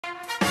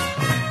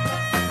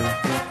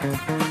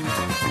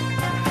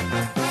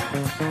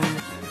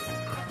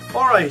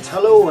Alright,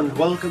 hello and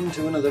welcome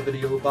to another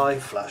video by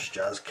Flash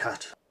Jazz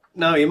Cat.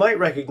 Now you might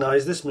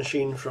recognise this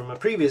machine from a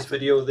previous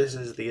video. This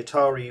is the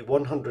Atari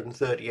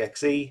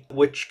 130XE,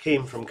 which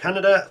came from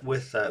Canada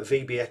with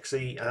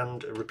VBXE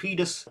and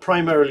Rapidus,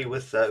 primarily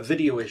with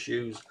video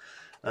issues.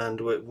 And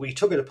we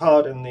took it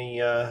apart in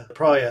the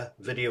prior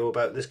video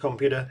about this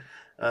computer,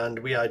 and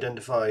we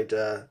identified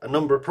a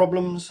number of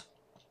problems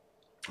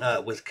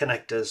with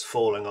connectors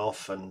falling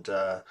off and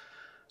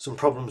some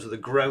problems with the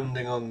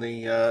grounding on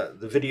the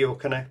video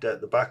connector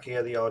at the back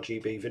here, the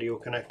RGB video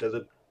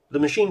connector. The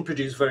machine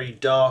produced very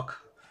dark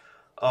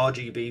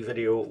RGB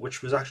video,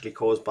 which was actually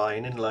caused by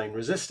an inline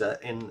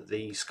resistor in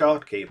the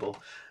SCART cable,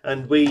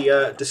 and we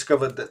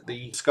discovered that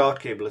the SCART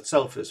cable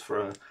itself is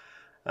for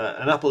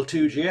an Apple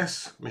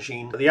IIgs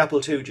machine. The Apple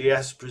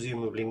IIgs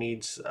presumably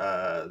needs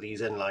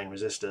these inline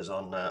resistors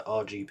on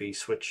RGB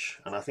switch,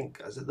 and I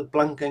think is it the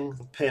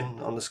blanking pin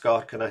on the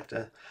SCART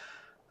connector.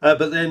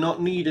 But they're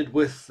not needed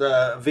with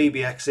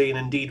VBXE, and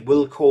indeed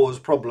will cause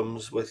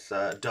problems with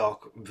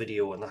dark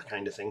video and that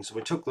kind of thing. So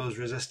we took those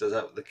resistors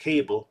out of the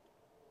cable.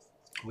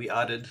 We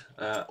added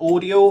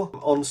audio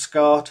on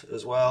SCART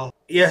as well.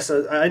 Yes,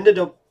 I ended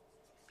up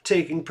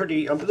taking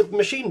pretty... the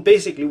machine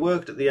basically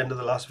worked at the end of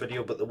the last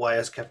video, but the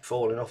wires kept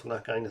falling off and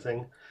that kind of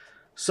thing.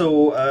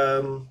 So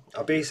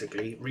I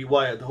basically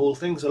rewired the whole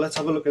thing. So let's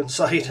have a look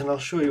inside and I'll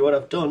show you what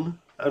I've done,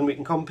 and we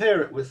can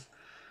compare it with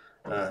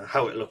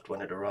how it looked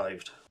when it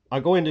arrived. I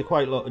go into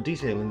quite a lot of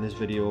detail in this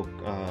video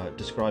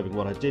describing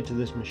what I did to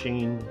this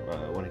machine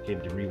when it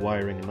came to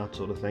rewiring and that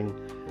sort of thing.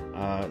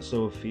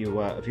 So if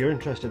you're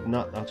interested in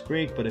that, that's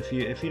great. But if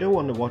you don't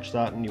want to watch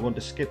that and you want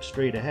to skip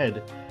straight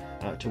ahead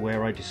to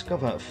where I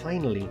discover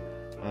finally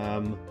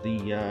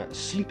the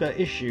sleeper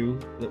issue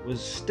that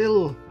was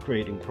still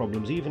creating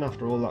problems even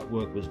after all that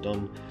work was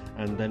done,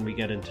 and then we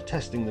get into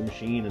testing the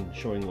machine and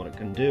showing what it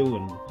can do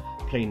and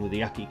playing with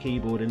the AKI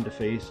keyboard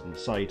interface and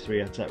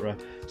SIDE3, etc.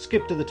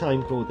 Skip to the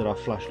time code that I've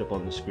flashed up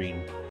on the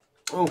screen.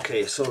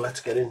 Okay, so let's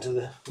get into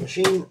the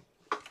machine.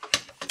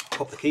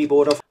 Pop the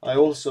keyboard off. I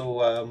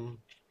also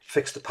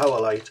fixed the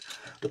power light.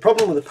 The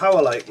problem with the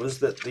power light was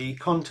that the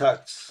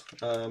contacts,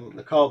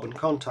 the carbon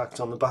contacts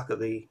on the back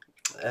of the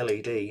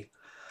LED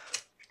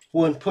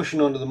weren't pushing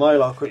onto the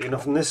mylar quickly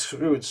enough, and this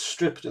screw had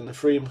stripped in the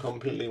frame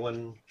completely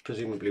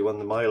presumably when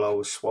the mylar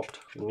was swapped,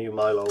 the new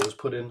mylar was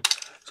put in.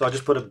 So I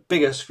just put a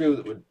bigger screw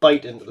that would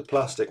bite into the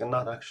plastic, and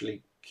that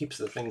actually keeps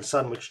the thing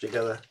sandwiched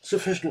together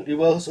sufficiently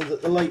well so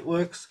that the light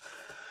works.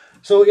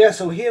 So yeah,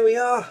 so here we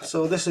are.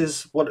 So this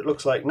is what it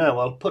looks like now.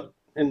 I'll put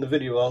in the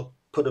video, I'll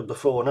put a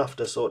before and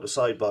after sort of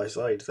side by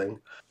side thing.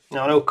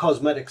 Now I know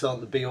cosmetics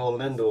aren't the be all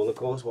and end all, of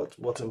course.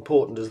 What's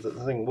important is that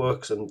the thing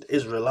works and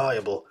is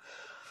reliable.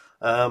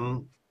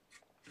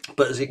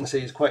 But as you can see,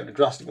 it's quite a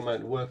drastic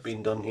amount of work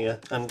being done here,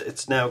 and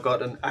it's now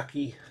got an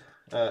AKI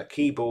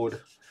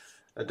keyboard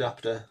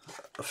adapter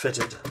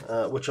fitted,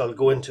 which I'll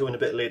go into in a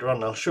bit later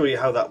on. I'll show you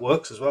how that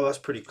works as well. That's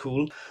pretty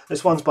cool.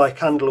 This one's by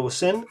Candle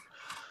Sin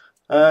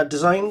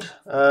designed.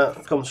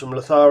 Comes from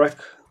Litharic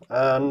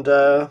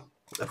and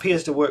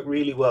appears to work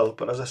really well,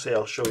 but as I say,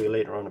 I'll show you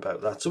later on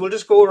about that. So we'll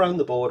just go around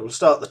the board. We'll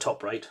start at the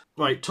top right.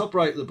 Right, top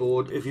right of the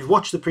board. If you've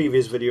watched the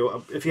previous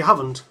video, if you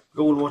haven't,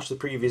 go and watch the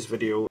previous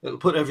video. It'll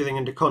put everything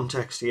into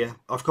context here.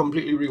 I've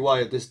completely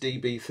rewired this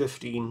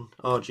DB15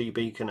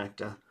 RGB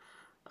connector,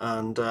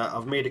 and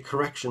I've made a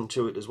correction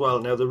to it as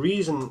well. Now the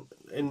reason,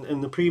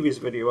 in the previous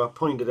video I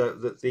pointed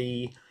out that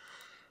the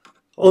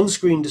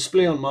on-screen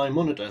display on my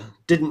monitor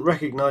didn't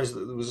recognise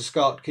that there was a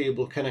SCART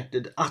cable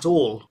connected at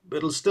all.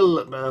 It'll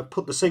still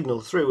put the signal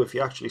through if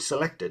you actually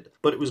select it,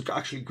 but it was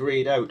actually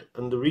greyed out,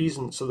 and the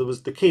reason, so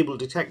the cable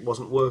detect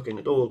wasn't working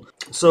at all.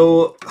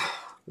 So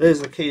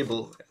there's the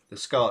cable, the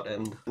SCART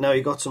end. Now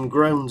you got some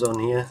grounds on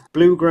here.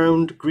 Blue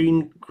ground,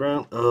 green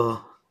ground,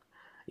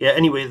 yeah,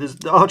 anyway, there's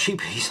the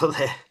RGBs are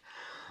there.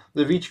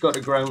 They've each got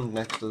a ground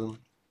next to them.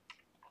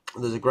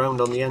 There's a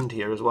ground on the end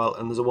here as well,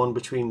 and there's a one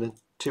between the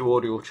two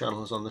audio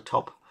channels on the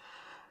top.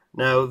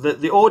 Now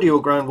the audio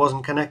ground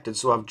wasn't connected,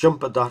 so I've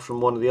jumpered that from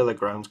one of the other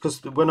grounds,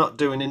 because we're not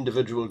doing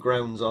individual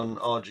grounds on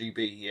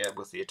RGB here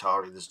with the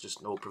Atari. There's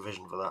just no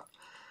provision for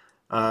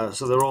that.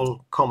 So they're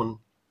all common.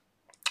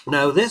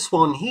 Now this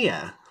one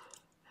here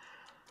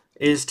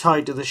is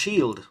tied to the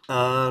shield,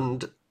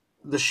 and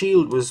the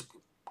shield was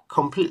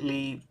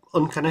completely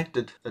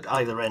unconnected at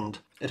either end.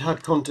 It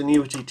had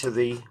continuity to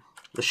the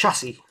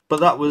chassis,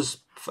 but that was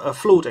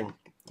floating.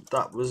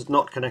 That was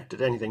not connected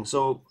to anything.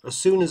 So as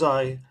soon as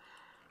I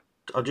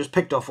just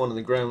picked off one of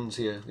the grounds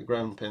here, the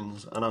ground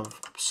pins, and I've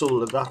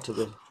soldered that to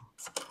the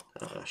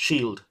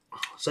shield.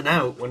 So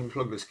now when we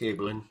plug this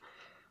cable in,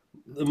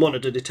 the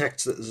monitor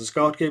detects that there's a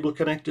SCART cable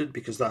connected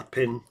because that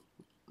pin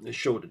is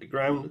showed at the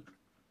ground,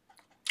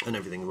 and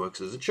everything works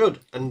as it should.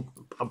 And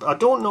I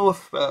don't know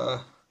if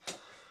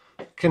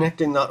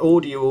connecting that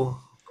audio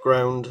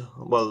ground,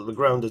 well, the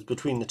ground is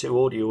between the two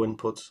audio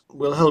inputs,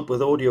 will help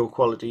with audio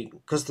quality,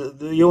 because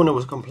the owner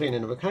was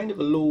complaining of a kind of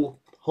a low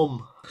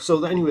hum.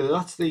 So anyway,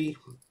 that's the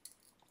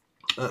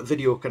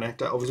video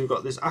connector. Obviously we've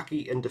got this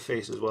AKI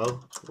interface as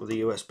well with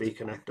the USB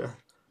connector,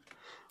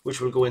 which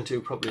we'll go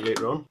into probably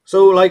later on.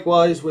 So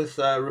likewise with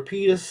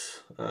Rapidus,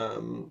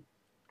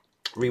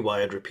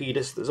 rewired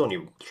Rapidus, there's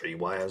only 3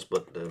 wires,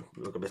 but they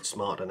look a bit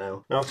smarter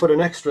now. Now I've put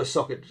an extra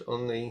socket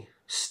on the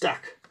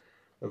stack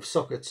of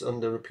sockets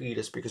under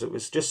Rapidus because it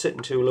was just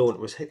sitting too low and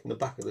it was hitting the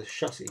back of the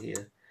chassis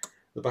here,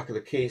 the back of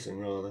the casing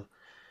rather.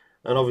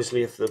 And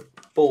obviously if the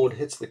board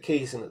hits the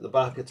casing at the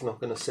back, it's not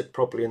going to sit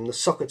properly in the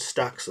socket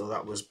stack, so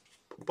that was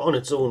on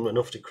its own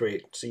enough to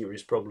create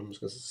serious problems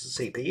because it's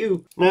a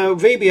CPU. Now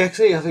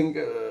VBXE, I think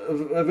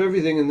of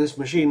everything in this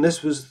machine,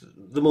 this was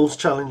the most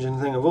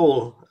challenging thing of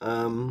all,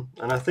 and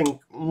I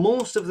think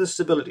most of the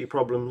stability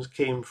problems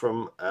came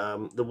from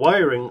the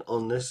wiring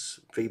on this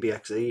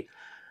VBXE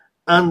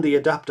and the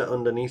adapter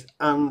underneath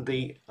and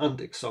the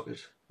ANTIC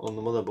socket on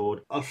the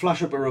motherboard. I'll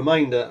flash up a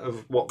reminder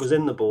of what was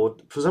in the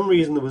board. For some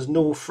reason there was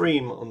no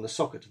frame on the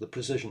socket, the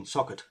precision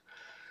socket,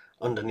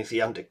 underneath the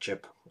ANTIC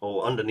chip,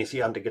 or underneath the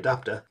ANTIC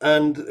adapter,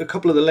 and a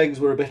couple of the legs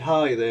were a bit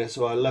high there,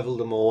 so I leveled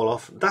them all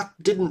off. That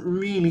didn't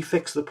really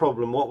fix the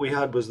problem. What we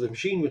had was the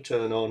machine would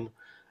turn on,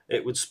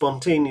 it would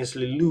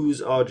spontaneously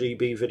lose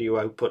RGB video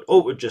output,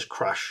 or it would just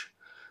crash,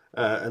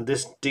 and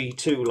this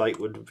D2 light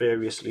would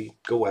variously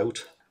go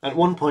out. At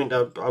one point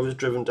I was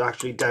driven to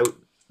actually doubt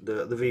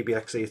the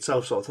VBXE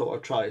itself, so I thought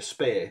I'd try a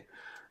spare,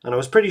 and I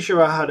was pretty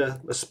sure I had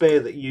a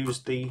spare that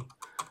used the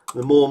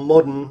more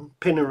modern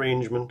pin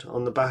arrangement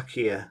on the back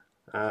here,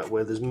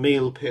 where there's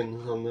male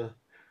pins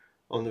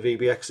on the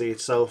VBXE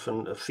itself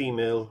and a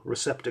female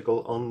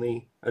receptacle on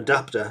the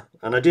adapter,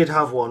 and I did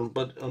have one,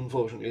 but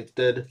unfortunately it's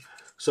dead,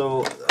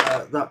 so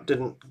that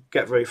didn't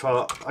get very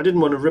far. I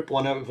didn't want to rip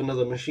one out of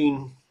another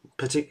machine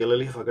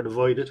particularly if I could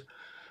avoid it.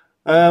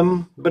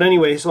 But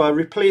anyway, so I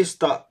replaced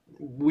that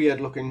weird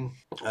looking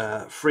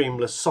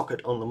frameless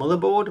socket on the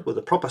motherboard with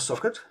a proper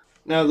socket.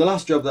 Now the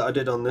last job that I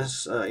did on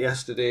this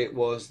yesterday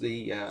was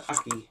the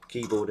AKI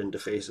keyboard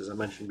interface, as I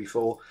mentioned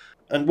before,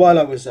 and while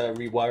I was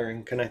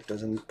rewiring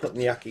connectors and putting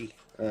the AKI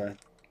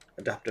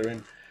adapter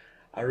in,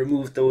 I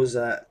removed those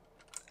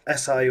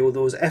SIO,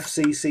 those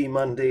FCC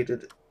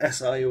mandated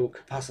SIO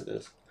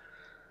capacitors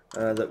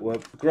that were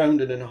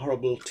grounded in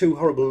two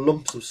horrible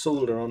lumps of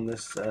solder on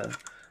this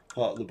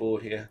part of the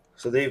board here.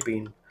 So they've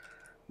been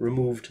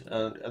removed,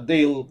 and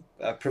they'll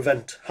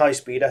prevent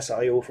high-speed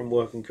SIO from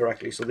working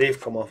correctly, so they've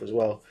come off as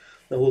well.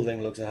 The whole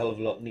thing looks a hell of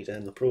a lot neater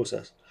in the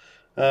process.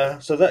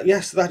 So that,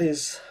 yes, that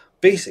is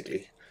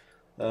basically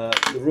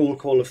the roll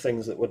call of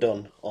things that were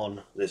done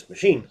on this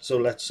machine. So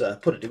let's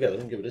put it together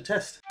and give it a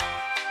test.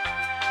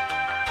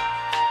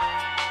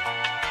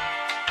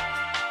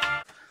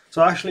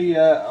 So actually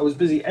I was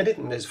busy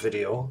editing this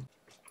video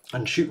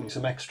and shooting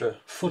some extra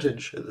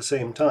footage at the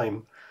same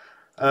time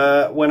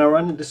when I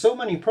ran into so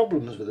many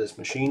problems with this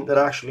machine that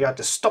I actually had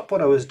to stop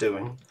what I was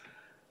doing.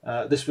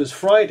 This was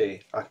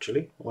Friday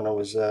actually, when I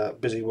was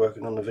busy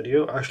working on the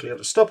video. I actually had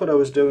to stop what I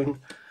was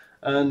doing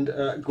and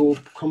go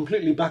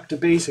completely back to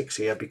basics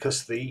here,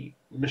 because the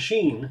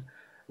machine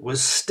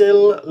was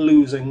still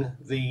losing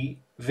the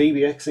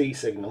VBXE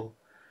signal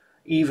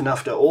even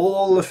after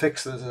all the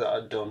fixes that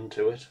I'd done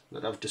to it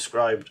that I've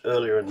described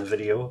earlier in the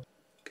video.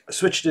 I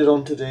switched it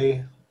on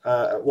today.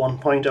 At one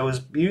point I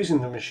was using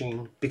the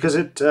machine because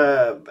it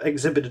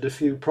exhibited a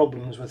few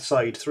problems with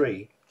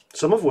SIDE3,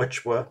 some of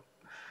which were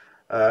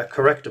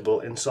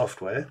correctable in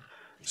software.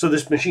 So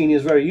this machine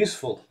is very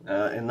useful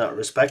in that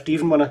respect.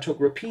 Even when I took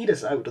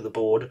Rapidus out of the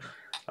board,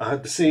 I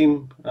had the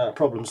same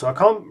problem. So I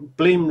can't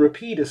blame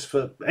Rapidus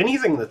for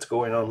anything that's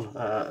going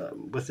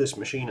on with this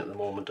machine at the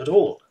moment at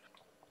all.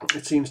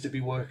 It seems to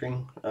be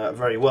working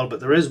very well,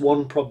 but there is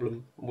one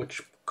problem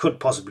which could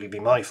possibly be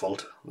my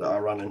fault that I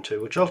ran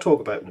into, which I'll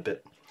talk about in a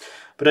bit.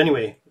 But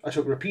anyway, I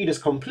took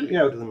Rapidus completely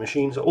out of the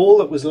machine, so all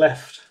that was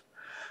left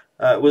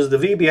was the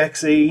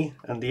VBXE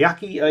and the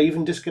AKI. I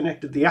even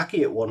disconnected the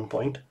AKI at one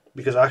point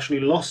because I actually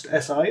lost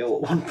SIO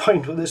at one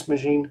point with this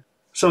machine.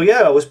 So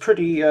yeah, I was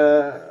pretty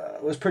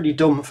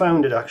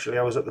dumbfounded actually.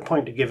 I was at the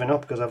point of giving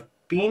up because I've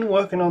been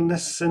working on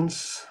this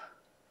since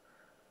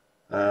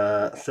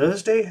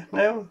Thursday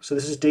now, so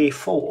this is day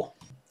 4.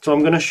 So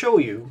I'm going to show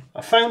you,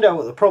 I found out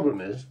what the problem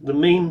is, the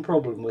main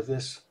problem with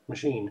this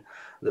machine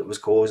that was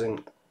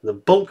causing the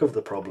bulk of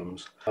the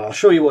problems. I'll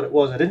show you what it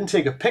was. I didn't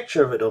take a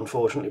picture of it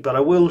unfortunately, but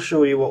I will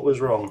show you what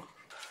was wrong.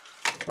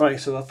 Right,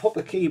 so I'll pop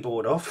the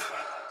keyboard off,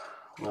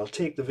 and I'll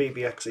take the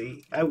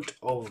VBXE out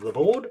of the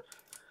board,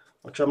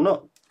 which I'm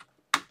not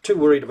too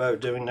worried about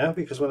doing now,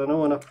 because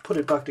when I put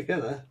it back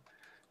together,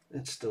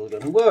 it's still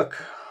going to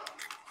work.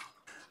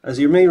 As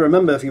you may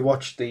remember if you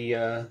watched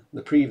the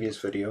previous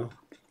video,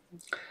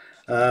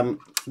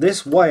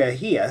 this wire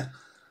here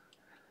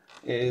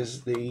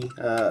is the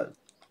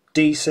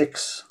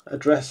D6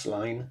 address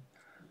line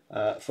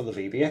for the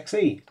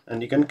VBXE,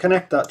 and you can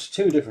connect that to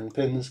 2 different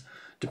pins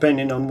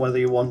depending on whether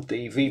you want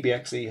the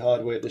VBXE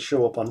hardware to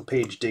show up on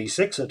page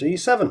D6 or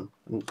D7.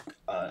 And,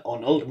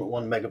 on Ultimate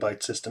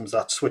 1MB systems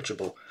that's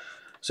switchable,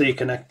 so you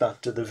connect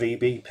that to the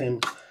VB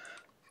pin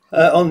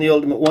on the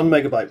Ultimate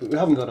 1MB, but we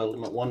haven't got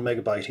Ultimate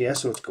 1MB here,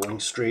 so it's going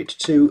straight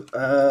to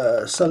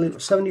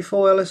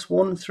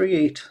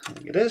 74LS138, I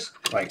think it is.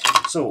 Right,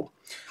 so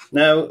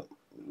now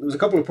there was a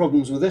couple of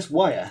problems with this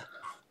wire.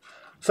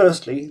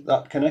 Firstly,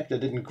 that connector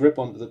didn't grip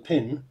onto the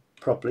pin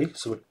properly,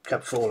 so it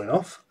kept falling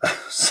off.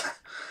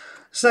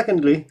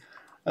 Secondly,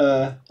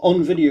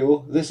 on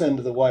video, this end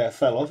of the wire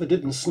fell off. It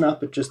didn't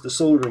snap, it just the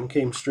soldering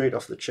came straight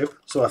off the chip.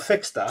 So I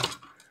fixed that,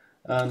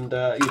 and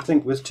you'd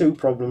think with two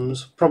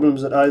problems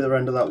at either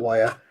end of that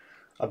wire,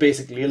 I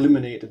basically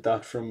eliminated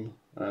that from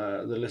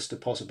the list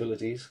of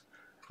possibilities.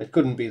 It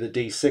couldn't be the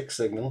D6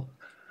 signal.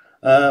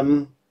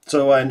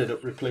 So I ended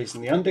up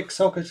replacing the ANTIC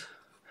socket.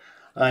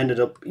 I ended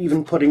up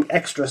even putting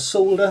extra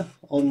solder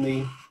on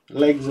the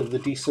legs of the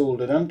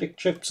desoldered ANTIC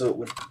chip so it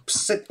would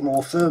sit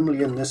more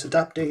firmly in this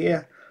adapter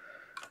here.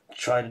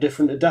 Tried a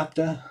different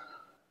adapter.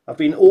 I've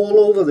been all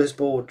over this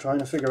board trying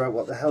to figure out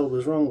what the hell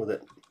was wrong with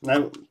it.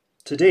 Now,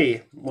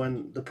 today,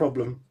 when the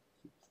problem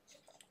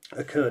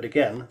occurred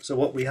again, so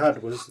what we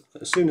had was,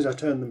 as soon as I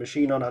turned the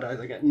machine on, I'd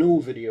either get no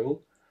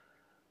video,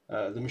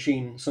 the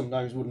machine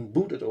sometimes wouldn't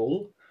boot at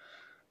all,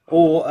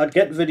 or I'd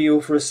get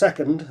video for a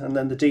second and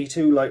then the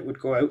D2 light would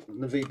go out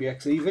and the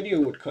VBXE video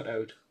would cut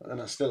out,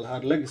 and I still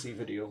had legacy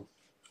video.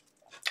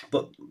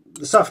 But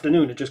this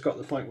afternoon it just got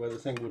to the point where the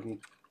thing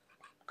wouldn't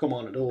come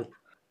on at all.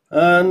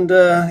 And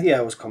yeah,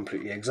 I was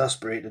completely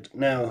exasperated.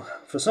 Now,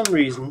 for some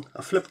reason,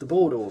 I flipped the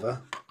board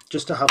over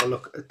just to have a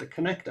look at the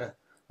connector.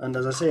 And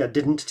as I say, I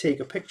didn't take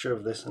a picture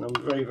of this, and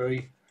I'm very,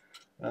 very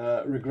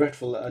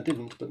regretful that I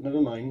didn't, but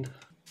never mind.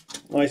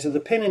 Right, so the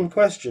pin in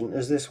question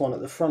is this one at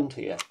the front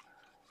here.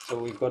 So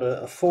we've got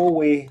a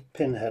four-way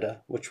pin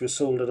header, which was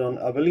soldered on,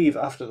 I believe,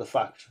 after the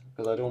fact,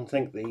 because I don't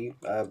think the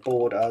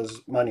board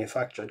as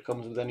manufactured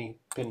comes with any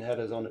pin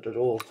headers on it at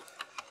all.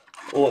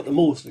 Or at the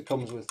most, it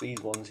comes with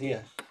these ones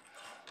here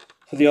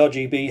for the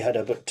RGB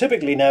header, but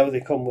typically now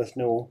they come with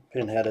no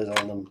pin headers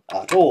on them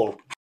at all.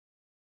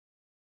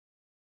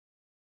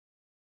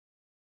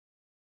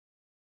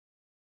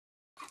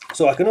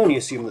 So I can only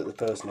assume that the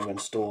person who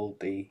installed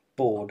the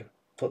board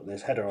put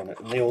this header on it,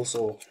 and they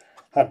also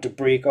had to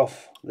break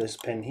off this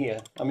pin here.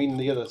 I mean,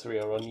 the other three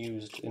are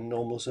unused in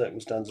normal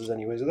circumstances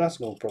anyway, so that's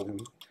no problem.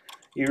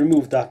 He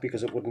removed that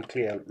because it wouldn't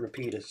clear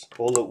Rapidus,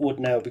 although it would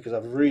now because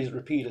I've raised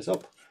Rapidus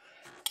up.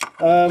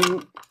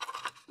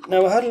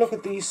 Now I had a look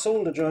at these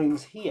solder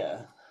joins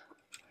here,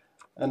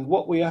 and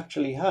what we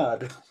actually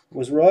had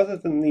was, rather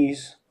than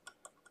these,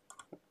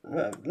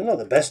 they're not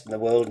the best in the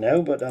world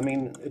now, but I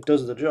mean, it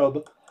does the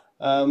job.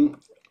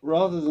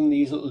 Rather than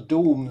these little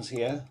domes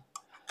here,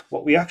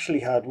 what we actually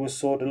had was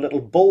sort of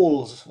little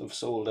balls of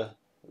solder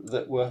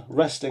that were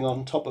resting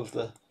on top of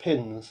the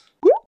pins.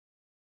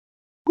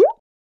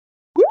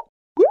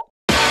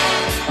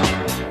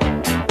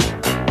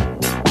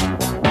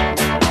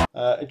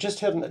 It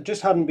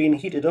just hadn't been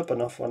heated up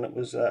enough when it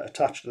was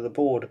attached to the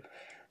board,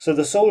 so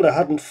the solder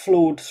hadn't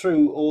flowed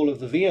through all of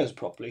the vias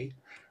properly,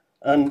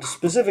 and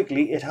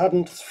specifically it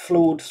hadn't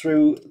flowed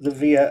through the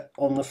via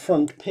on the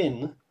front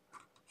pin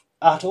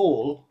at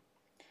all.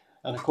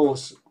 And of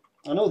course,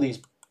 I know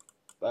these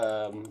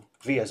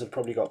vias have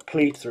probably got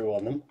plate through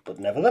on them, but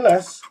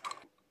nevertheless,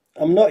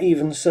 I'm not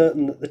even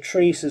certain that the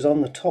trace is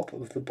on the top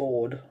of the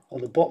board or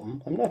the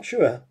bottom. I'm not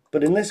sure,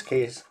 but in this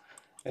case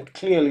it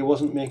clearly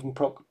wasn't making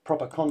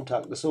proper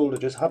contact. The solder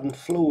just hadn't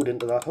flowed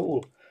into that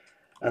hole,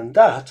 and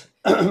that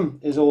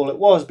is all it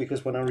was,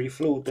 because when I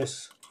reflowed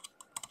this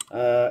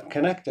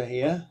connector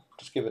here,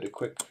 just give it a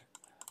quick,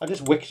 I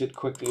just wicked it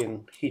quickly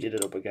and heated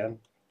it up again,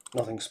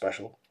 nothing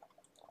special.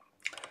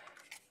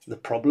 The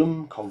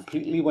problem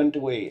completely went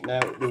away. Now,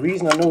 the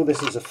reason I know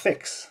this is a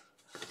fix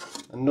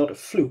and not a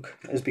fluke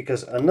is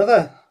because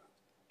another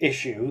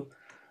issue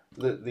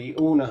that the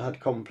owner had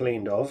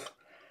complained of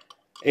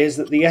is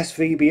that the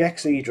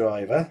SVBXE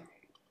driver,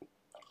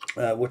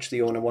 which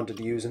the owner wanted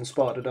to use in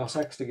Sparta-DOS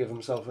X to give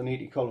himself an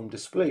 80-column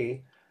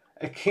display,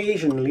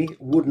 occasionally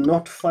would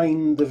not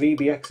find the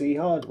VBXE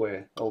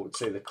hardware, or would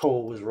say the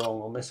core was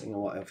wrong or missing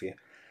or what have you.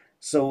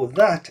 So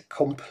that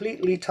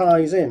completely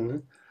ties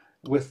in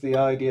with the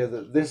idea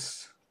that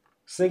this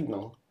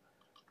signal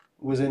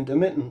was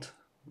intermittent,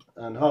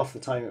 and half the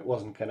time it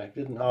wasn't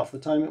connected and half the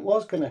time it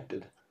was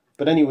connected.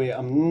 But anyway,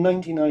 I'm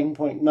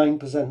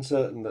 99.9%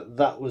 certain that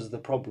that was the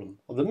problem,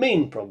 or the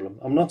main problem.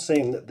 I'm not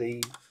saying that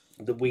the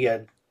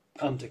weird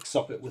ANTIC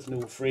socket with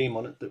no frame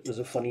on it that was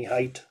a funny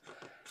height,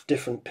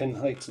 different pin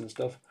heights and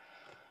stuff.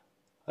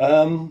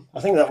 I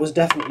think that was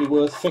definitely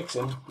worth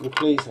fixing,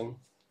 replacing.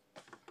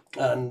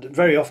 And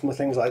very often with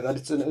things like that,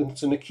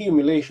 it's an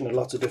accumulation of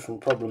lots of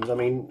different problems. I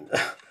mean,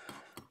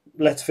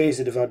 let's face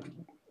it, if I'd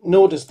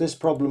noticed this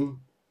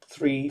problem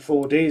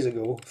 3-4 days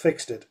ago,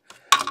 fixed it,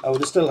 I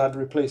would have still had to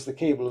replace the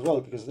cable as well,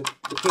 because the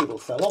cable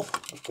fell off,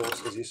 of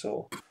course, as you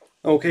saw.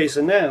 Okay,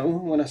 so now,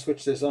 when I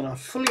switch this on, I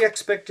fully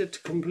expect it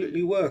to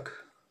completely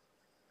work,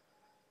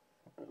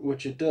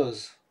 which it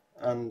does,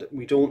 and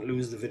we don't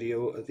lose the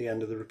video at the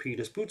end of the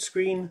Rapidus boot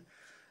screen,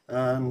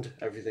 and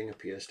everything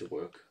appears to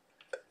work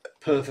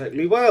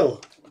perfectly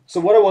well. So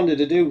what I wanted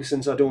to do,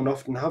 since I don't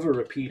often have a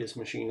Rapidus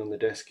machine on the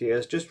desk here,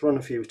 is just run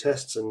a few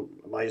tests, and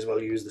I might as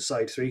well use the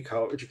SIDE3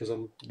 cartridge because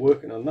I'm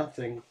working on that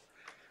thing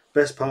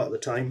best part of the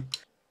time.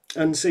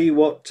 and see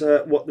what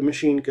the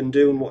machine can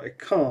do and what it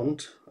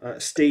can't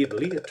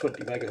stably at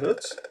 20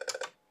 megahertz.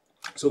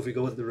 So if we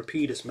go with the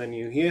Rapidus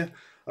menu here,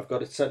 I've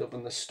got it set up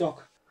in the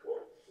stock.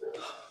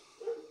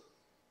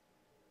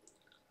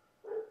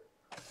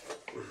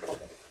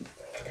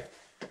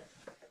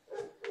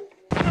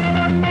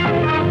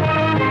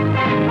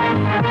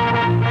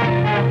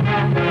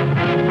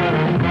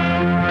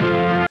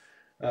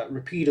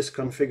 Rapidus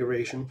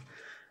configuration,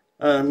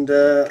 and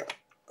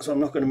so I'm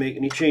not going to make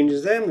any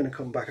changes there. I'm going to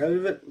come back out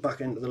of it,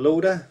 back into the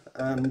loader,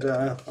 and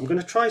I'm going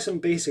to try some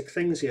basic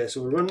things here.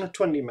 So we're running at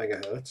 20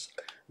 megahertz.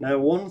 Now,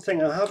 one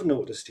thing I have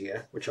noticed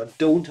here, which I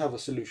don't have a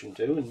solution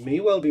to, and may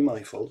well be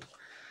my fault,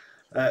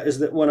 is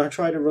that when I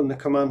try to run the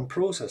command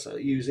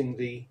processor using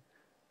the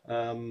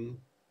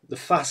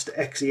fast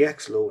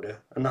XEX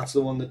loader, and that's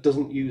the one that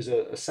doesn't use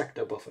a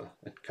sector buffer,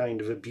 it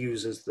kind of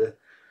abuses the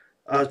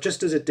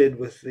just as it did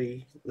with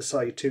the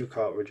SIDE3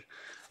 cartridge.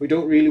 We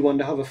don't really want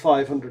to have a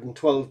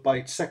 512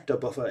 byte sector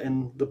buffer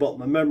in the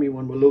bottom of memory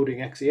when we're loading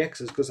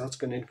XEXs, because that's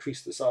going to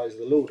increase the size of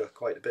the loader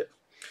quite a bit.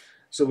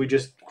 So we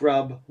just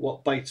grab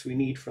what bytes we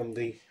need from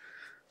the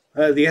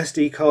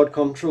SD card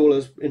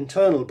controller's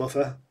internal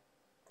buffer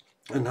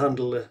and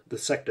handle the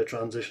sector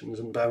transitions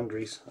and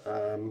boundaries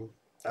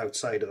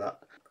outside of that.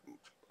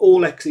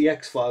 All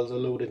XEX files are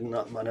loaded in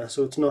that manner,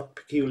 so it's not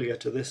peculiar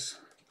to this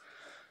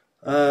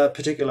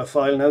particular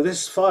file. Now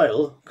this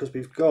file, because we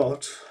have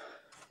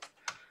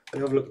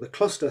a look at the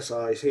cluster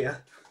size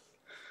here,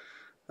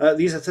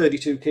 these are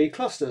 32K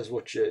clusters,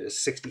 which is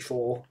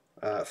 64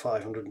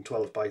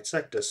 512 byte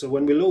sectors. So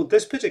when we load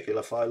this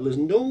particular file, there's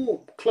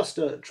no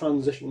cluster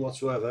transition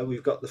whatsoever.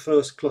 We've got the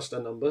first cluster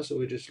number, so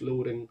we're just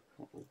loading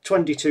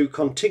 22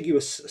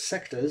 contiguous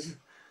sectors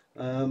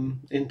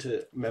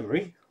into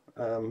memory,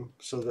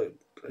 so that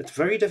it's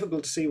very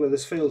difficult to see where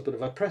this fails. But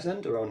if I press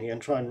enter on here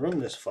and try and run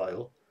this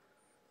file,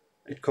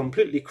 it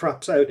completely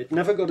craps out. It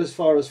never got as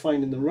far as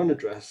finding the run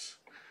address,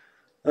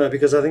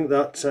 because I think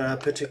that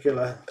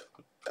particular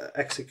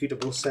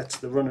executable sets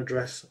the run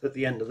address at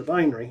the end of the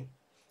binary.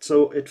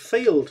 So it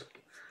failed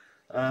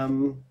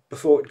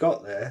before it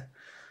got there.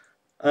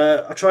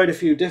 I tried a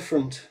few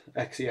different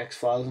XEX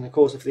files, and of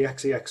course if the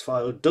XEX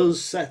file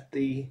does set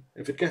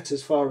if it gets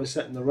as far as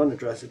setting the run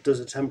address, it does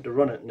attempt to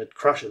run it and it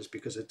crashes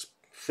because it's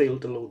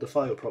failed to load the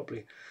file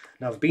properly.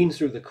 Now I've been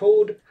through the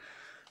code.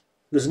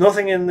 There's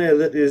nothing in there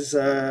that is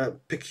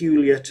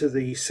peculiar to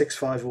the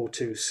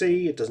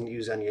 6502C. It doesn't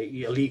use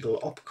any illegal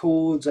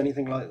opcodes,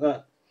 anything like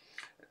that.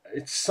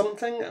 It's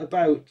something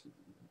about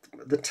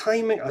the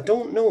timing, I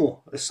don't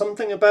know. There's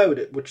something about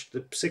it which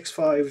the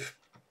 65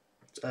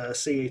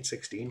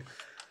 C816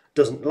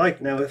 doesn't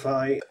like. Now if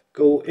I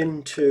go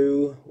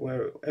into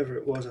wherever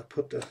it was I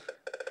put the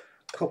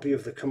copy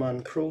of the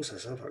command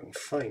processor, if I can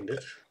find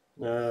it,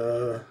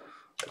 look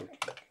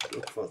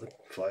for the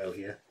file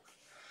here.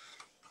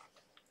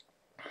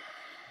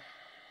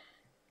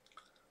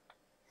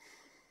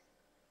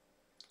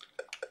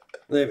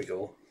 There we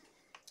go.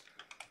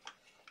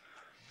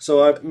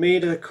 So I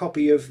made a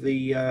copy of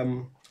the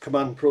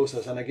command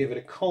processor and I gave it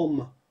a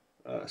COM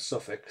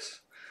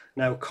suffix.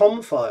 Now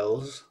COM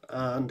files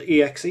and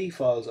EXE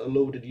files are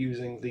loaded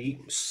using the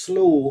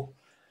slow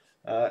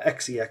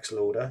XEX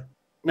loader.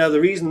 Now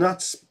the reason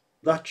that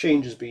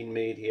change has been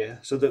made here,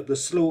 so that the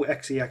slow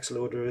XEX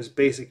loader is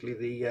basically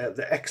the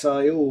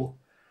XIO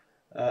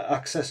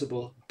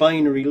accessible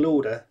binary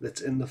loader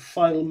that's in the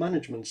file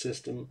management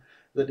system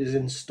that is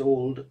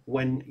installed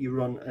when you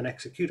run an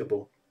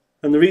executable.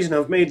 And the reason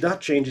I've made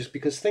that change is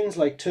because things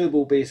like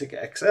Turbo Basic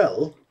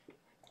XL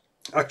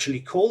actually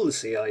call the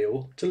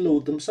CIO to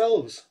load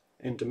themselves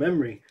into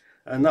memory,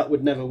 and that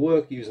would never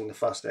work using the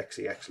fast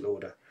XEX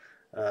loader.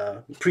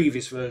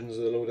 Previous versions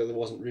of the loader, there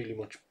wasn't really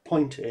much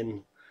point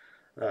in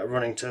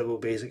running Turbo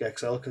Basic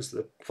XL because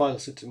the file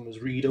system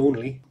was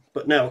read-only.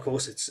 But now, of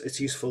course,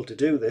 it's useful to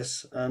do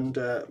this, and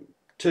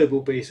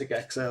Turbo Basic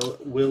XL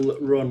will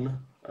run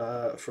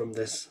from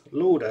this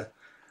loader.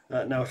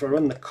 Now, if I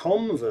run the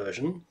COM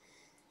version,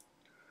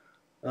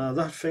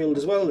 that failed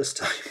as well this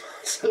time.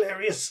 It's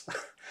hilarious.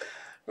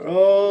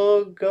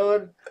 Oh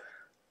god,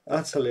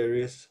 that's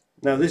hilarious.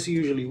 Now this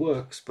usually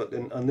works, but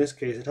in this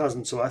case it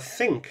hasn't. So I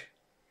think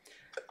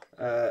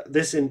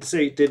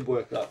it did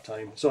work that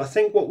time. So I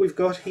think what we've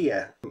got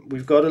here,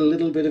 we've got a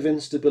little bit of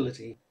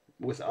instability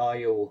with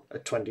I/O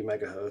at 20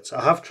 megahertz.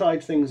 I have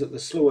tried things at the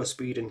slower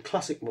speed in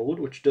classic mode,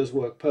 which does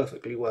work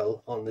perfectly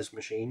well on this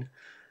machine,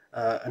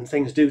 and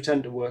things do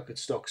tend to work at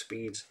stock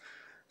speeds.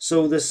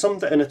 So there's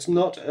something, and it's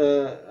not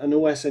an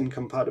OS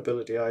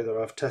incompatibility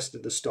either. I've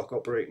tested the stock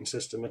operating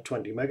system at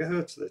 20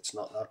 megahertz. It's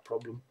not that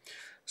problem.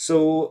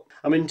 So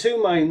I'm in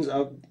two minds.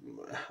 I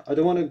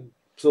don't want to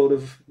sort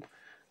of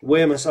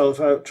wear myself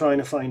out trying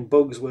to find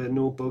bugs where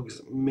no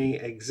bugs may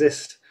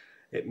exist.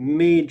 It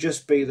may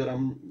just be that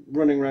I'm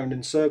running around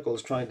in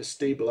circles trying to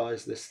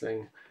stabilize this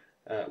thing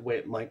where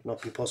it might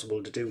not be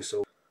possible to do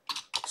so.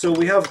 So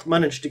we have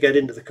managed to get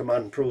into the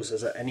command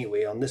processor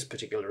anyway on this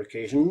particular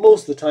occasion.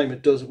 Most of the time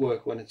it does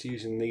work when it's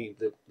using the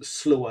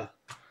slower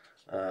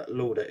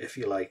loader, if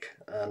you like.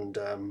 And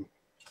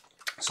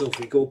So if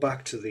we go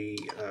back to the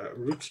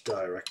root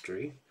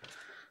directory,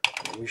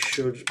 we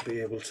should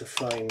be able to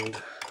find,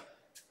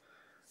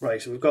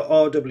 right, so we've got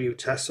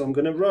RWTEST, so I'm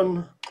going to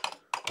run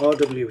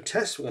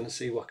RWTEST, we're going to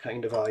see what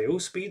kind of I/O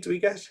speeds we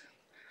get.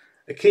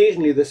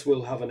 Occasionally this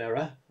will have an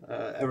error,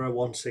 error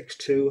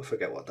 162, I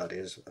forget what that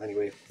is.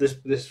 Anyway,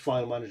 this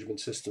file management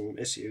system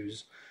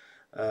issues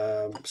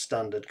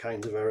standard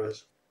kinds of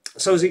errors.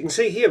 So as you can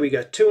see here, we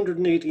get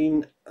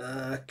 218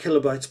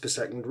 kilobytes per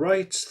second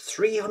writes,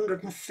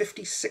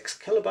 356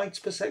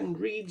 kilobytes per second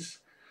reads,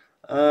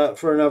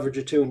 for an average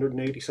of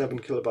 287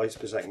 kilobytes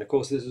per second. Of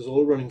course, this is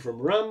all running from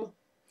RAM,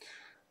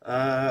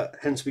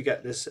 hence we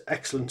get this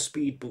excellent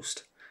speed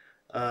boost.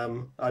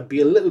 I'd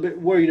be a little bit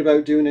worried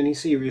about doing any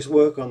serious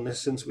work on this,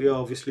 since we are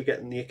obviously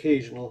getting the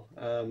occasional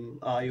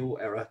I/O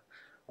error,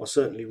 or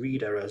certainly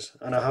read errors,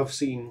 and I have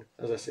seen,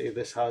 as I say,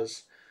 this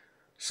has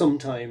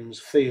sometimes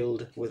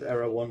failed with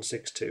error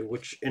 162,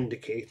 which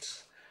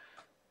indicates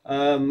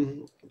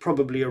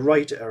probably a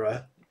write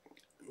error.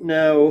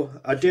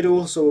 Now, I did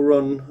also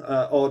run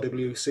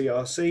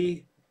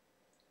RWCRC.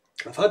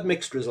 I've had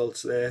mixed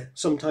results there.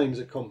 Sometimes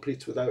it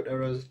completes without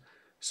errors,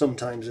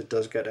 sometimes it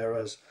does get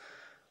errors.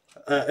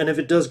 And if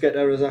it does get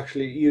errors,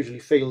 actually, it usually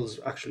fails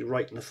actually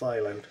writing the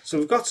file out. So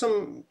we've got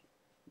some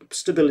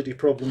stability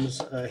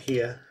problems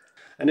here.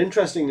 And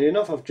interestingly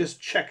enough, I've just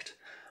checked,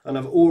 and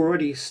I've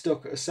already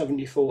stuck a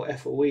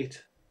 74F08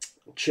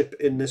 chip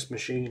in this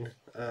machine.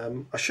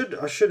 I should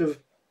have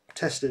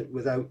tested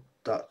without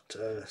that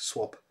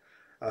swap.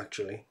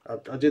 Actually,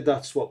 I did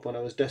that swap when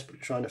I was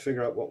desperately trying to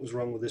figure out what was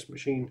wrong with this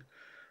machine.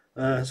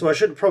 So I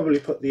should probably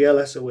put the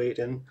LS08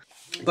 in,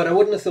 but I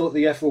wouldn't have thought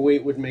the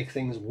F08 would make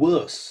things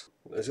worse.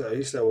 At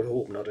least I would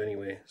hope not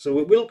anyway.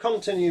 So we'll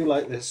continue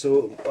like this.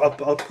 So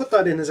I'll put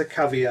that in as a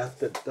caveat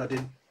that I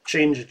did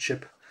change a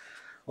chip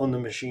on the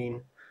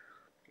machine.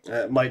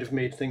 It might have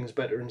made things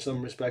better in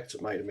some respects,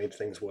 it might have made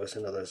things worse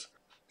in others.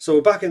 So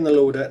we're back in the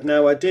loader.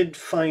 Now I did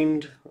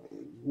find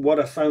what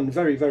I found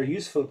very, very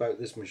useful about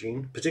this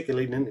machine,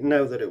 particularly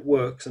now that it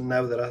works, and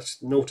now that I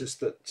noticed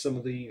that some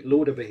of the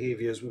loader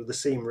behaviours were the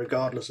same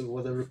regardless of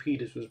whether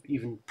Rapidus was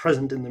even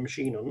present in the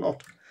machine or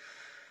not,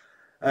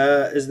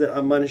 is that I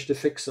managed to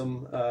fix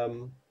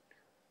some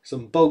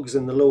bugs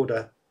in the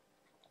loader.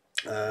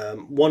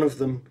 One of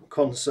them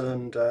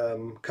concerned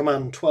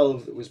command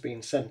 12 that was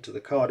being sent to the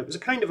card. It was a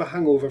kind of a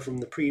hangover from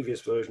the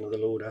previous version of the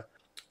loader,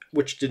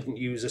 which didn't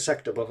use a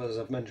sector buffer, as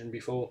I've mentioned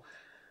before.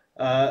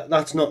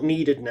 That's not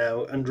needed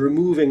now, and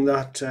removing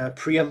that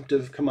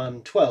preemptive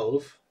command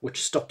 12,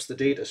 which stops the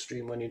data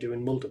stream when you're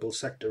doing multiple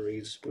sector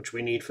reads, which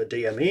we need for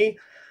DME,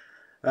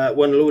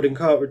 when loading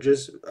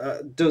cartridges,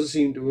 does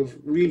seem to have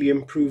really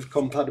improved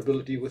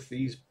compatibility with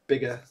these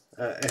bigger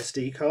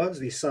SD cards,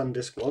 these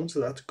SanDisk ones, so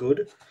that's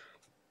good.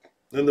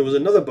 And there was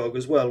another bug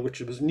as well,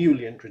 which was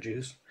newly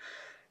introduced,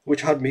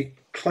 which had me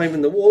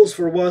climbing the walls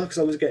for a while because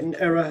I was getting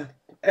error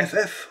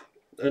FF,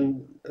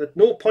 and at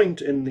no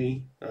point in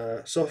the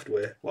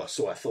software, well,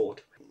 so I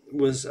thought,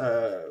 was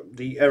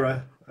the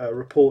error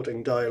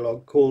reporting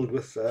dialog called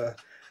with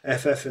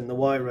FF in the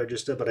Y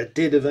register, but I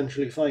did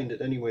eventually find it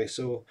anyway,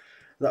 so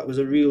that was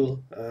a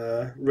real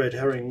red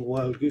herring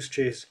wild goose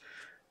chase.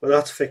 But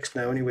that's fixed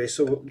now anyway,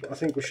 so I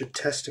think we should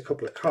test a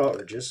couple of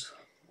cartridges.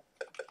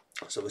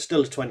 So we're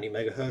still at 20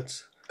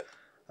 megahertz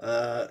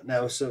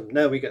now. So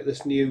now we get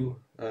this new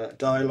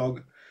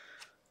dialog.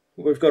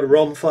 We've got a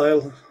ROM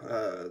file.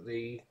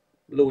 The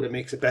loader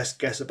makes a best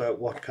guess about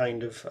what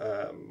kind of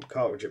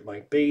cartridge it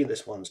might be.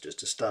 This one's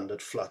just a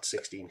standard flat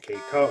 16K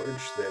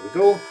cartridge. There we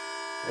go.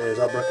 There's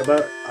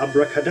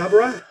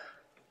abracadabra.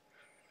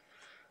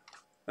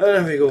 And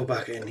then we go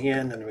back in here,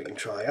 and then we can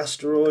try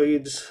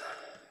asteroids.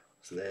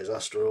 So there's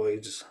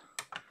asteroids.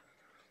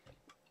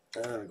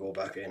 And go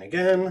back in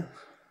again.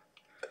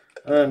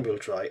 And we'll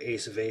try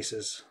Ace of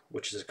Aces,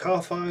 which is a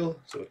car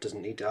file, so it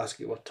doesn't need to ask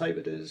you what type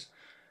it is.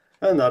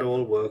 And that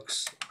all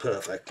works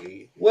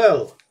perfectly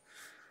well.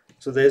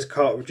 So there's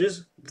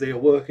cartridges. They are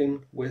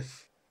working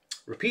with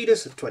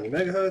Rapidus at 20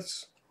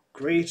 megahertz.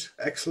 Great,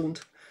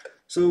 excellent.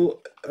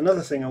 So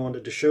another thing I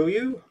wanted to show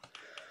you,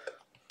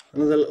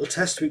 another little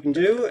test we can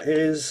do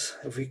is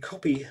if we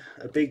copy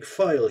a big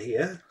file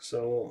here.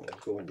 So we'll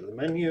go into the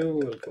menu,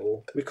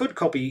 we could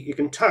copy, you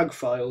can tag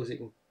files,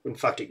 in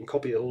fact you can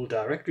copy the whole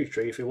directory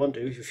tree if you want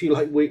to, if you feel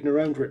like waiting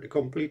around for it to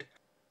complete.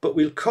 But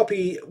we'll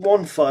copy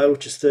one file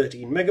which is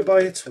 13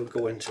 megabytes, we'll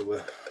go into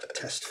a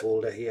test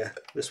folder here,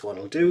 this one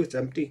will do, it's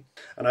empty.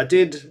 And I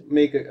did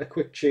make a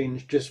quick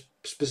change just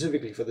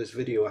specifically for this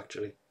video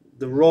actually.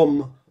 The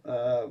ROM,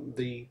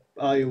 the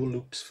I/O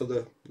loops for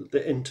the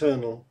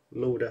internal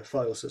loader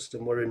file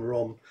system were in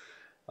ROM.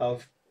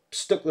 I've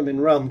stuck them in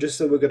RAM just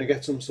so we're going to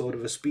get some sort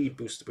of a speed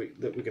boost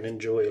that we can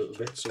enjoy a little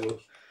bit. So we'll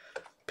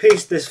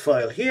paste this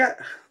file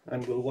here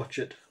and we'll watch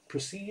it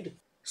proceed.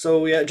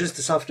 So yeah, just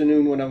this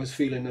afternoon when I was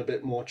feeling a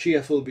bit more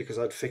cheerful because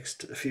I'd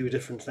fixed a few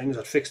different things,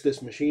 I'd fixed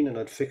this machine and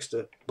I'd fixed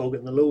a bug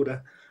in the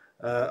loader,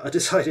 I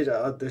decided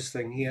to add this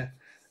thing here,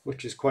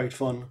 which is quite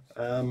fun.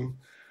 And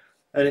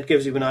it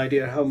gives you an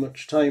idea how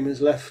much time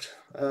is left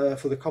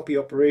for the copy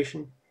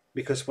operation,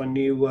 because when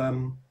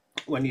you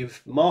when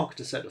you've marked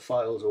a set of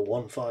files or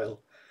one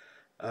file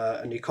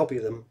and you copy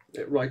them,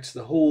 it writes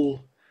the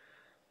whole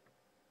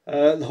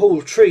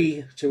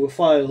tree to a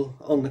file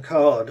on the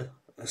card.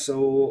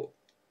 So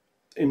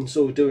in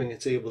so doing,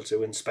 it's able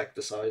to inspect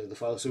the size of the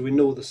file, so we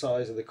know the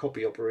size of the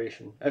copy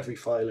operation, every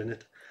file in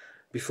it,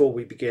 before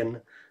we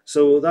begin.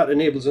 So that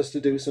enables us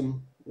to do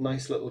some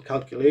nice little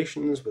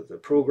calculations with the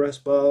progress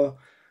bar.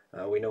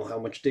 We know how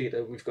much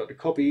data we've got to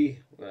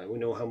copy, we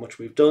know how much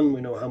we've done,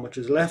 we know how much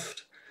is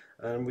left,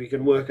 and we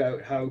can work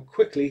out how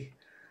quickly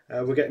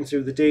we're getting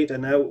through the data.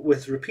 Now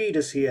with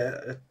Rapidus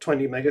here at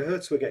 20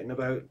 megahertz, we're getting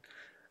about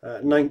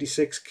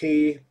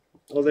 96k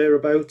or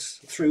thereabouts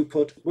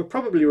throughput. We're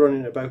probably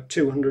running about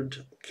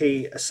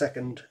 200k a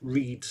second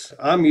reads.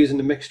 I'm using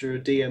a mixture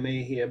of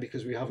DMA here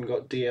because we haven't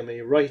got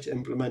DMA write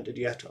implemented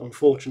yet,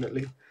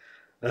 unfortunately.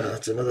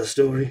 That's another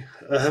story.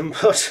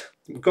 But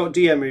we've got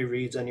DMA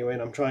reads anyway,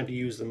 and I'm trying to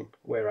use them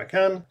where I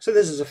can. So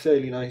this is a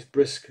fairly nice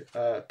brisk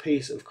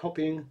pace of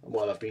copying.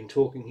 While I've been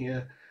talking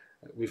here,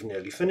 we've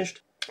nearly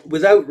finished.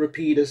 Without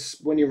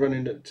Rapidus, when you're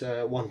running at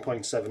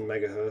 1.7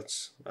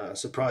 megahertz,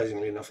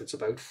 surprisingly enough, it's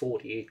about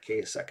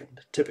 48k a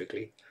second,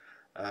 typically.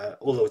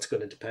 Although it's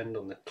going to depend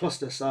on the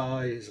cluster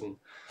size and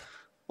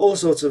all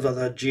sorts of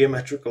other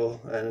geometrical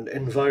and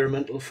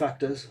environmental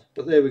factors.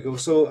 But there we go.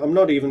 So I'm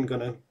not even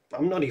going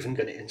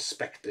to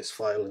inspect this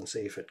file and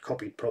see if it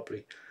copied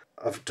properly.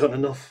 I've done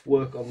enough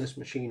work on this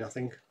machine, I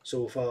think,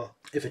 so far.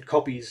 If it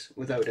copies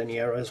without any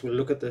errors, we'll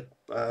look at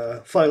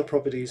the file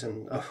properties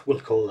and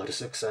we'll call that a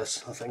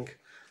success, I think.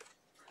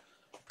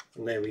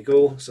 And there we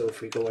go. So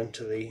if we go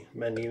into the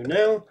menu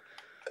now,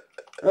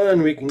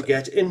 and we can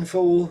get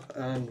info,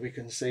 and we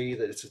can see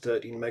that it's a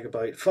 13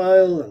 megabyte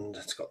file, and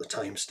it's got the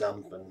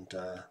timestamp, and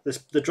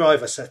the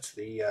driver sets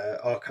the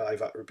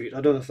archive attribute.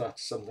 I don't know if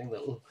that's something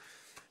that'll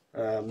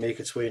make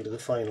its way into the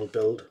final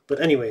build,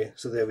 but anyway,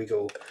 so there we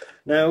go.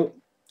 Now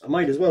I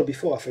might as well,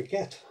 before I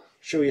forget,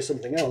 show you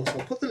something else.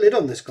 I'll put the lid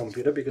on this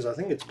computer because I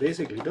think it's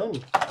basically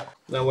done.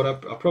 Now what I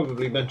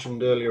probably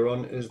mentioned earlier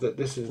on is that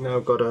this has now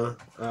got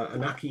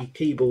an AKI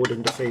keyboard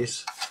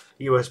interface,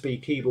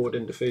 USB keyboard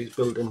interface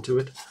built into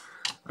it,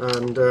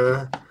 and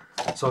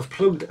so I've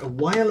plugged a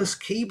wireless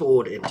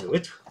keyboard into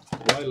it,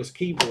 a wireless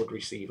keyboard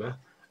receiver,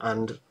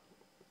 and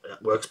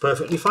it works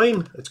perfectly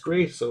fine. It's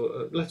great.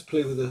 So let's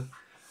play with a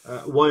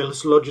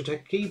wireless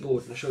Logitech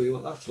keyboard and show you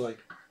what that's like.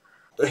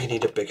 You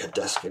need a bigger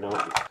desk, you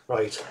know.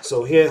 Right,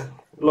 so here,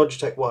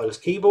 Logitech wireless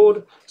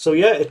keyboard. So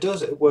yeah, it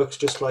does. It works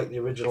just like the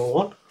original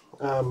one.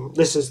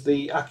 This is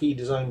the AKI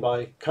designed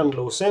by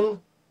Candlo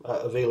Sin,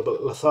 available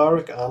at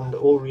Letharic and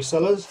all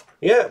resellers.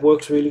 Yeah, it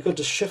works really good.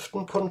 The shift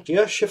and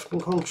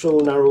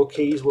control narrow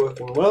keys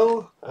working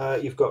well.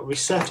 You've got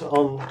reset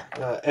on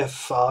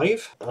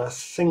F5. I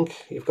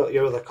think you've got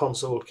your other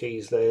console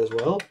keys there as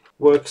well.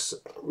 Works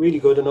really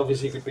good, and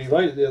obviously you could be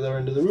right at the other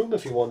end of the room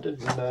if you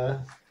wanted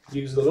and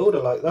use the loader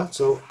like that.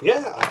 So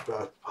yeah,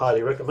 I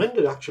highly recommend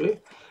it actually.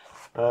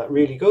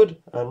 Really good,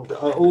 and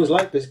I always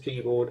like this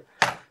keyboard.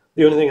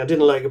 The only thing I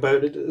didn't like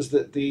about it is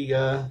that the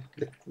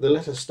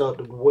letters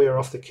started to wear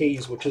off the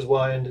keys, which is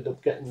why I ended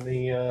up getting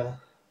the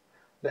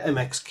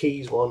MX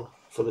Keys one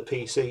for the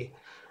PC.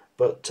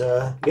 But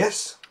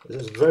yes,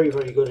 this is very,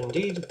 very good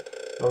indeed.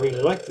 I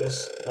really like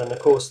this, and of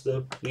course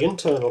the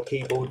internal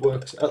keyboard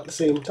works at the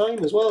same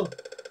time as well.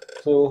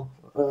 So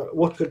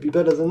what could be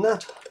better than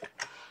that?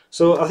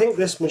 So I think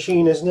this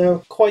machine is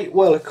now quite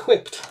well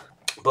equipped,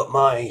 but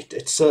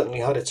it certainly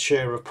had its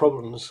share of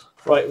problems.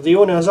 Right, the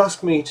owner has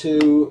asked me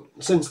to,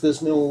 since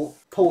there's no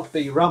port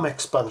B RAM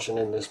expansion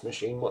in this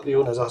machine, what the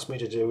owner has asked me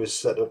to do is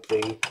set up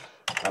the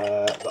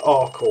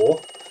R core,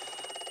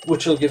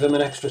 which will give him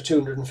an extra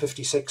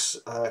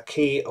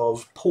 256k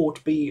of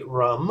port B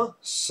RAM.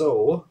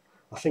 So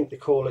I think do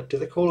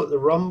they call it the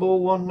Rambo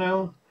one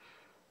now?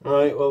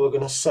 Right, well, we're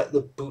going to set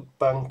the boot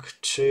bank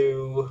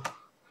to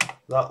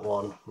that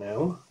one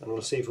now, and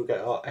we'll see if we get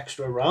our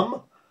extra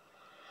RAM.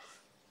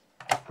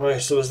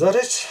 Right, so is that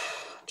it?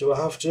 Do I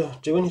have to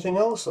do anything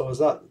else, or is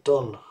that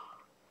done?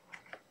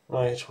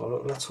 Right,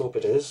 well, let's hope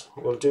it is.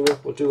 We'll do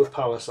a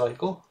power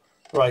cycle.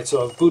 Right,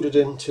 so I've booted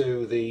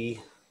into the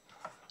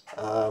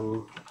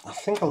I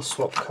think I'll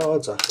swap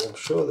cards actually. I'm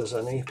sure there's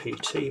an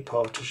APT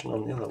partition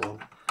on the other one.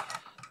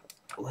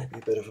 Might be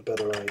a bit of a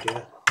better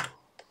idea.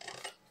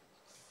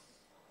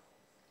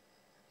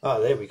 Ah,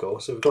 there we go.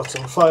 So we've got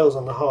some files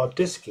on the hard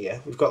disk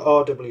here. We've got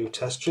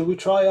RWTEST. Should we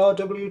try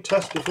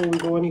RWTEST before we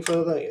go any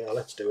further? Yeah,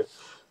 let's do it.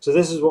 So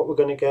this is what we're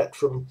going to get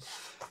from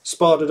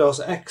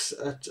SpartaDOS X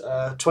at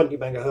 20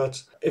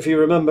 megahertz. If you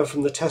remember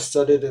from the tests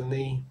I did in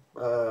the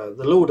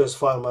loaders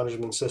file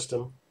management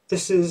system,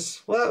 this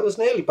is, well, it was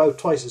nearly about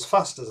twice as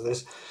fast as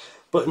this.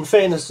 But in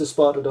fairness to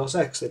SpartaDOS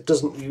X, it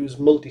doesn't use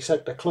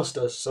multi-sector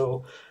clusters.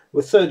 So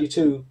with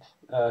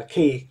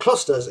 32K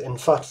clusters in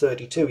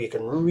FAT32, you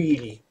can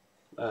really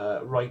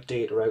write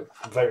data out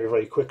very,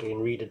 very quickly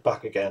and read it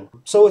back again.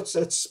 So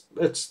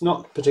it's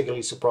not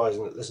particularly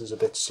surprising that this is a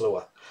bit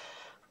slower.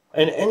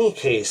 In any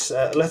case,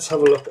 let's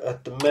have a look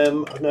at the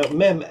MEM. Now,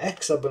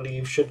 MEM-X, I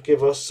believe, should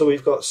give us, so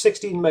we've got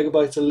 16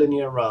 megabytes of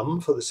linear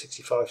RAM for the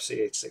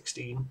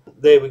 65C816.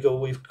 There we go,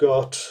 we've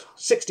got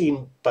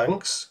 16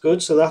 banks,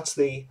 good, so that's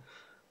the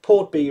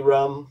port B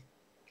RAM.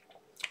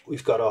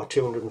 We've got our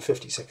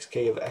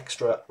 256k of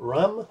extra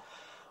RAM,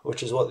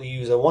 which is what the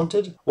user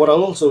wanted. What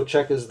I'll also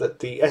check is that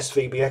the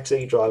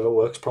SVBXE driver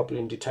works properly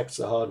and detects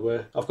the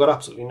hardware. I've got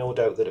absolutely no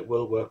doubt that it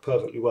will work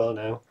perfectly well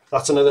now.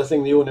 That's another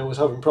thing the owner was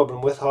having a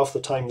problem with. Half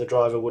the time the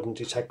driver wouldn't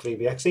detect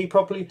VBXE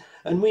properly,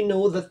 and we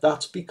know that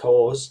that's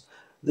because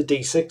the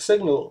D6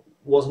 signal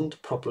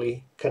wasn't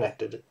properly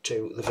connected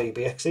to the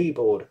VBXE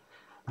board.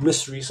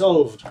 Mystery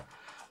solved.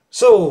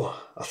 So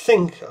I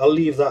think I'll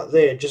leave that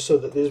there just so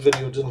that this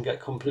video doesn't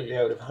get completely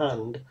out of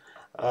hand.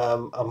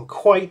 I'm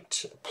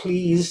quite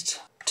pleased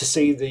to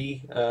see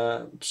the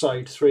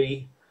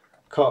SIDE3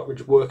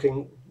 cartridge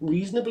working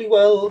reasonably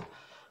well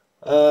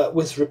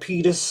with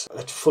Rapidus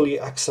at fully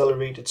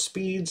accelerated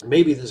speeds.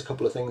 Maybe there's a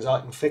couple of things I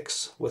can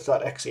fix with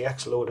that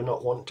XEX loader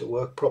not wanting to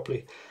work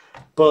properly,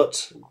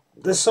 but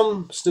there's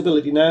some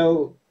stability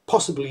now.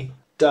 Possibly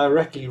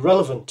directly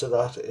relevant to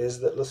that is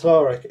that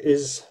Atari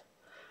is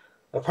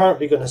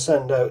apparently going to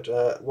send out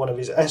one of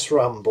his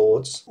SRAM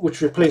boards,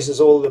 which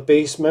replaces all the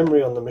base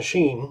memory on the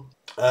machine,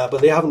 but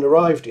they haven't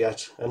arrived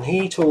yet. And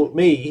he told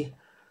me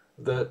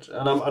that,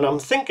 and I'm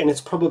thinking it's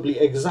probably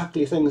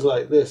exactly things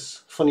like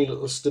this, funny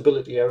little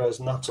stability errors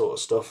and that sort of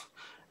stuff.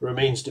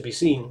 Remains to be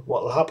seen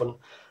what will happen.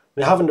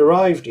 They haven't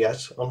arrived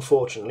yet,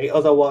 unfortunately,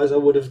 otherwise I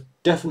would have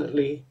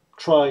definitely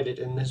tried it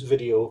in this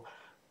video,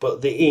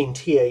 but they ain't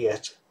here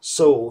yet.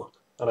 So,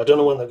 and I don't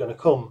know when they're going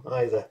to come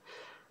either.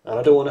 And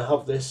I don't want to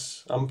have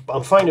this,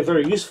 I'm finding it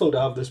very useful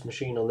to have this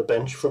machine on the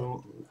bench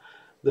from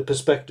the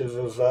perspective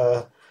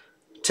of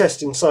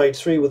testing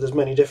SIDE3 with as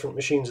many different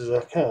machines as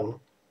I can,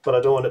 but I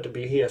don't want it to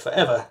be here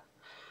forever.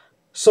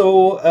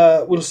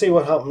 So we'll see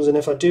what happens, and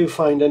if I do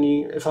find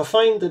if I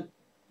find that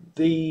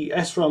the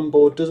SRAM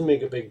board doesn't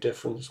make a big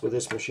difference with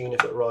this machine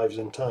if it arrives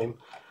in time,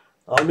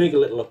 I'll make a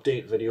little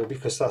update video,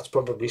 because that's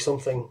probably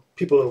something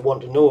people will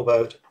want to know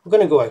about. We're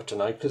going to go out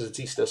tonight because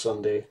it's Easter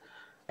Sunday.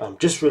 I'm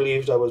just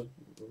relieved I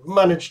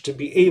managed to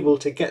be able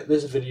to get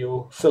this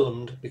video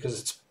filmed, because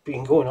it's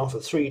been going on for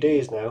 3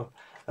 days now,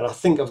 and I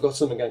think I've got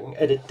something I can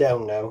edit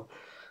down now.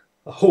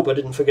 I hope I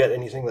didn't forget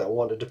anything that I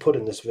wanted to put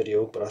in this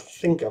video, but I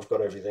think I've got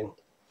everything.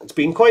 It's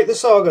been quite the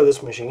saga,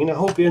 this machine. I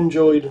hope you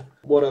enjoyed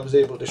what I was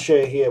able to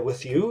share here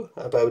with you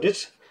about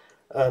it,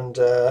 and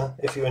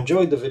if you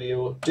enjoyed the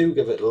video, do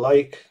give it a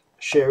like,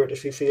 share it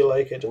if you feel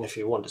like it, and if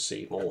you want to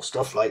see more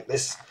stuff like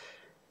this,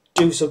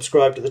 do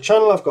subscribe to the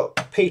channel. I've got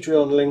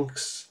Patreon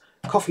links,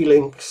 coffee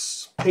links,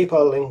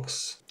 PayPal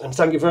links, and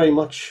thank you very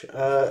much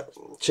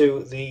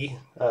to the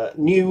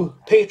new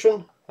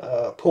patron,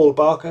 Paul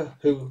Barker,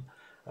 who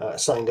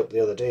signed up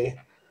the other day.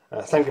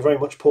 Thank you very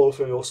much, Paul,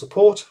 for your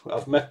support.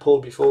 I've met Paul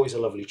before, he's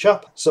a lovely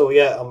chap. So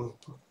yeah, I'm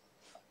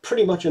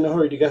pretty much in a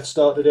hurry to get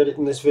started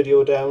editing this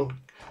video down,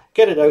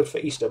 get it out for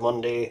Easter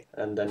Monday,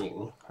 and then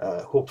you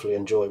can hopefully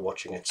enjoy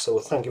watching it. So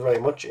thank you very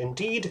much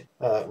indeed,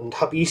 and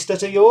happy Easter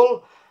to you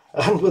all,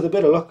 and with a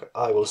bit of luck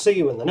I will see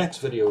you in the next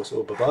video,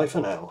 so bye bye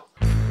for now.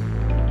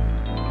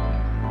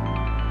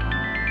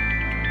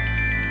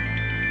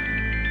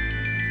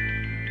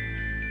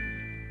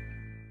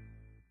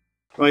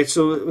 Right,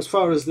 so as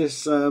far as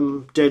this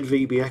dead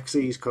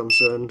VBXE is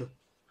concerned,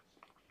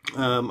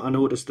 I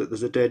noticed that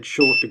there's a dead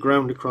short to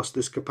ground across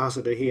this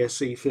capacitor here,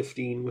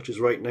 C15, which is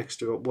right next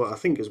to what I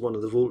think is one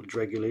of the voltage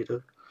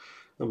regulator,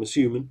 I'm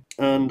assuming.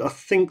 And I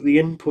think the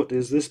input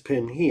is this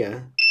pin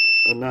here,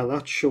 and now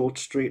that's short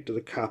straight to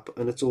the cap,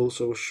 and it's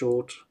also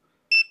short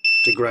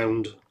to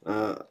ground,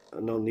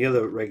 and on the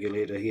other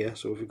regulator here.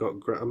 So if we've got,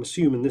 I'm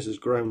assuming this is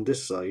ground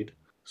this side.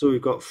 So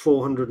we've got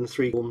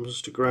 403 ohms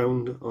to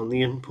ground on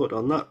the input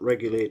on that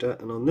regulator,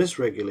 and on this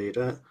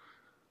regulator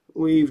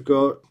we've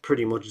got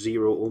pretty much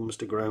 0 ohms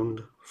to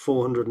ground,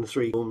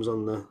 403 ohms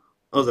on the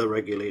other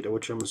regulator,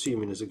 which I'm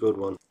assuming is a good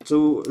one.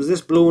 So is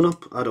this blown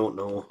up? I don't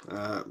know.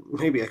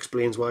 Maybe it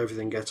explains why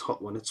everything gets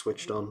hot when it's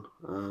switched on,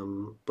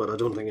 but I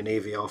don't think an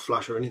AVR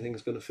flash or anything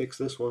is going to fix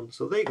this one.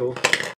 So there you go.